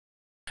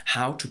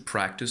how to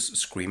practice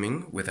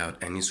screaming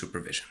without any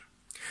supervision.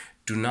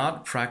 Do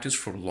not practice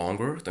for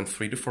longer than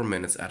 3 to 4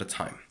 minutes at a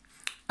time.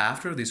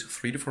 After these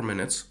 3 to 4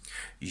 minutes,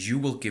 you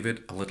will give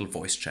it a little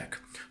voice check.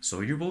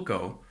 So you will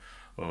go,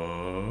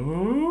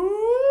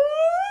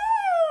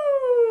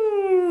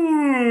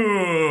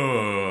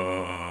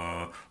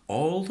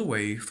 all the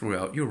way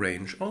throughout your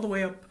range, all the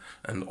way up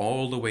and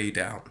all the way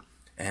down.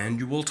 And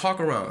you will talk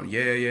around,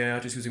 yeah,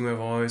 just using my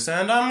voice,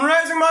 and I'm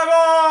raising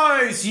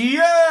my voice,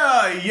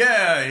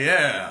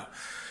 yeah.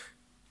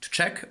 To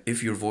check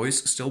if your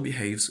voice still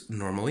behaves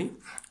normally,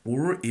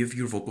 or if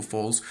your vocal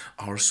folds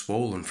are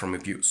swollen from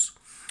abuse.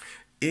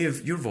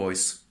 If your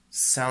voice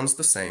sounds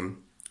the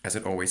same as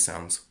it always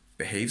sounds,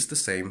 behaves the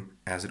same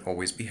as it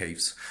always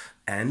behaves,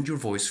 and your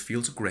voice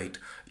feels great,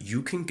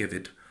 you can give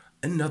it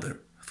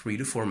another 3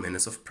 to 4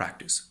 minutes of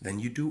practice. Then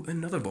you do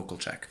another vocal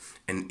check.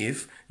 And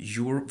if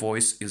your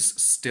voice is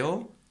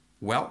still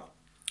well,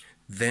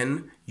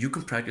 then you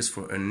can practice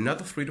for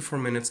another 3 to 4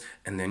 minutes,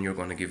 and then you're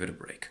going to give it a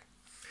break.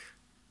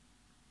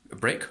 A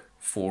break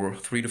for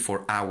 3 to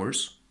 4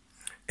 hours,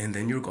 and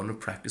then you're going to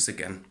practice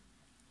again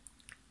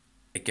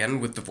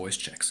with the voice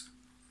checks.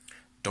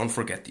 Don't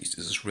forget these.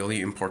 This is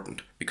really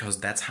important because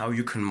that's how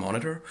you can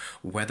monitor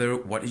whether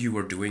what you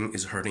are doing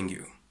is hurting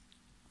you.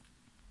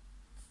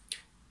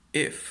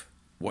 If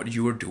what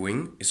you are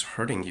doing is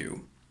hurting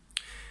you,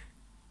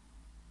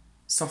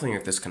 something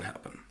like this can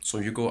happen. So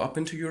you go up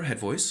into your head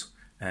voice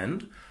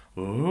and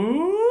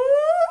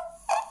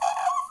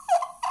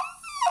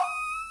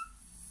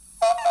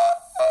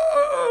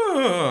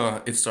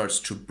it starts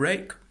to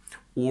break,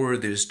 or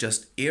there's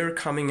just air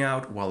coming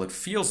out while it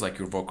feels like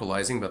you're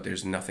vocalizing, but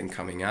there's nothing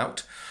coming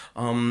out.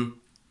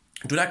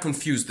 Do not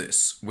confuse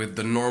this with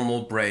the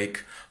normal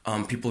break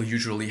people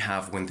usually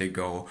have when they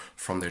go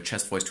from their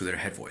chest voice to their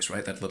head voice,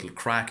 right? That little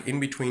crack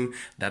in between,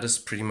 that is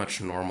pretty much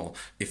normal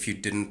if you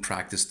didn't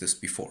practice this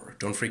before.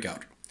 Don't freak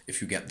out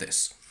if you get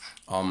this.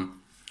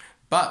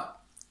 But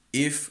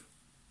if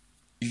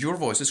your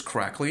voice is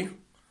crackly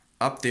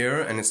up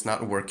there and it's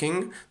not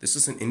working, this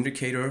is an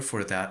indicator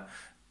for that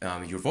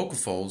your vocal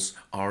folds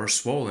are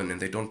swollen and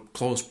they don't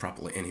close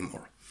properly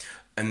anymore.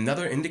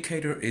 Another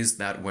indicator is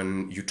that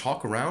when you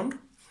talk around,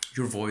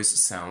 your voice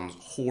sounds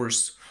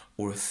hoarse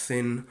or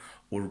thin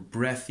or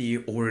breathy,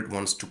 or it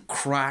wants to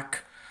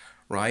crack,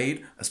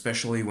 right?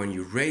 Especially when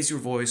you raise your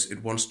voice,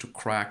 it wants to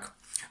crack.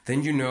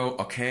 Then you know,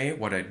 okay,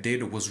 what I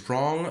did was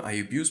wrong. I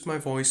abused my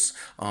voice.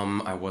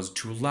 I was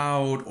too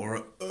loud,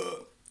 or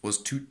was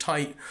too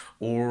tight,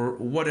 or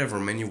whatever,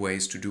 many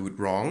ways to do it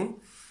wrong.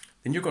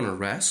 Then you're gonna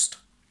rest.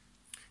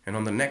 And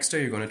on the next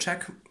day, you're gonna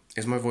check,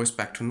 is my voice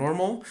back to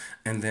normal?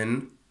 And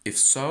then, if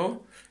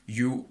so,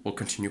 you will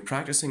continue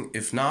practicing.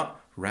 If not,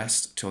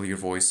 rest till your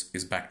voice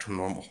is back to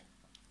normal.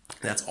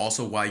 That's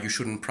also why you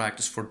shouldn't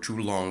practice for too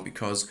long,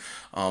 because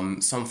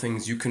some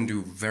things you can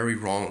do very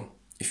wrong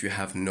if you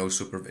have no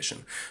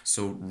supervision.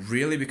 So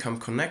really become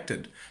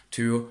connected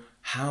to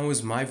how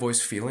is my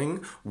voice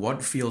feeling,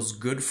 what feels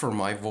good for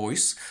my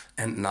voice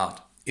and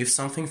not. If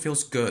something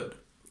feels good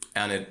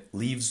and it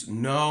leaves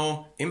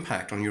no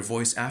impact on your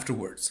voice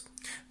afterwards,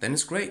 then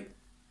it's great.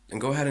 Then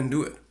go ahead and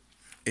do it.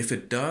 If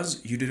it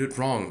does, you did it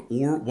wrong,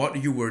 or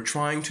what you were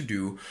trying to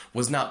do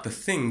was not the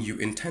thing you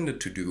intended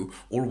to do,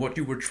 or what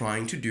you were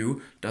trying to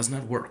do does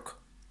not work.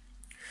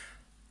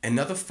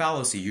 Another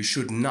fallacy you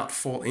should not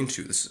fall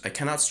into, this, I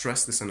cannot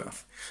stress this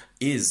enough,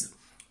 is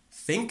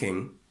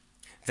thinking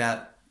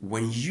that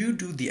when you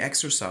do the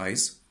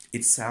exercise,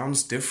 it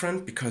sounds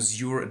different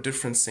because you're a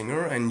different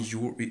singer, and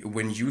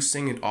when you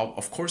sing it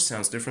of course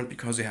sounds different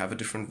because you have a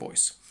different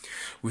voice.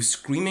 With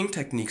screaming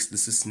techniques,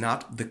 this is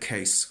not the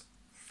case.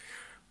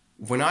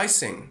 When I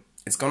sing,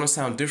 it's gonna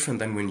sound different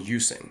than when you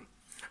sing.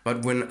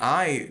 But when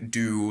I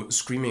do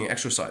screaming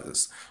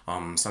exercises,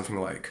 something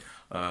like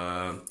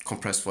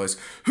compressed voice,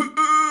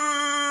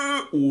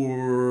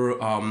 or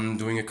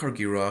doing a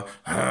kargira,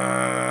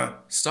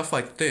 stuff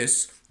like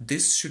this,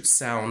 this should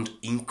sound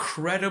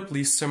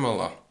incredibly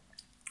similar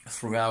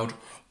throughout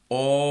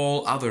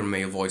all other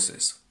male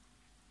voices.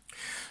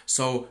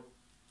 So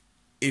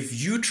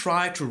if you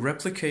try to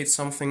replicate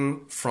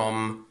something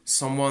from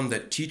someone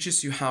that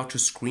teaches you how to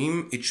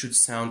scream, it should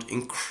sound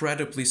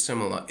incredibly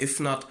similar, if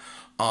not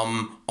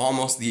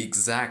almost the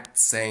exact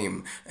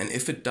same. And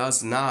if it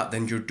does not,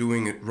 then you're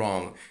doing it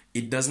wrong.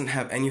 It doesn't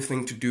have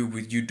anything to do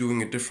with you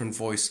doing a different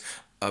voice,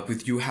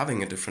 with you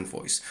having a different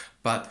voice.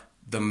 But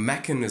the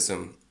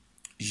mechanism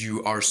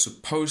you are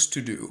supposed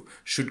to do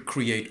should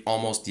create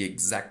almost the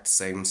exact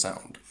same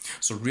sound.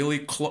 So really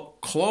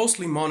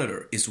closely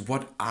monitor, is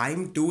what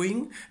I'm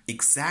doing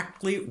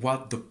exactly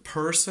what the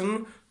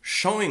person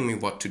showing me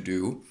what to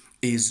do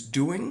is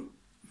doing?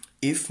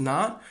 If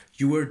not,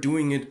 you are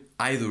doing it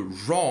either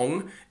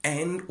wrong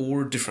and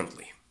or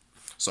differently.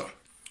 So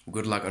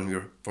good luck on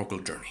your vocal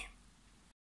journey.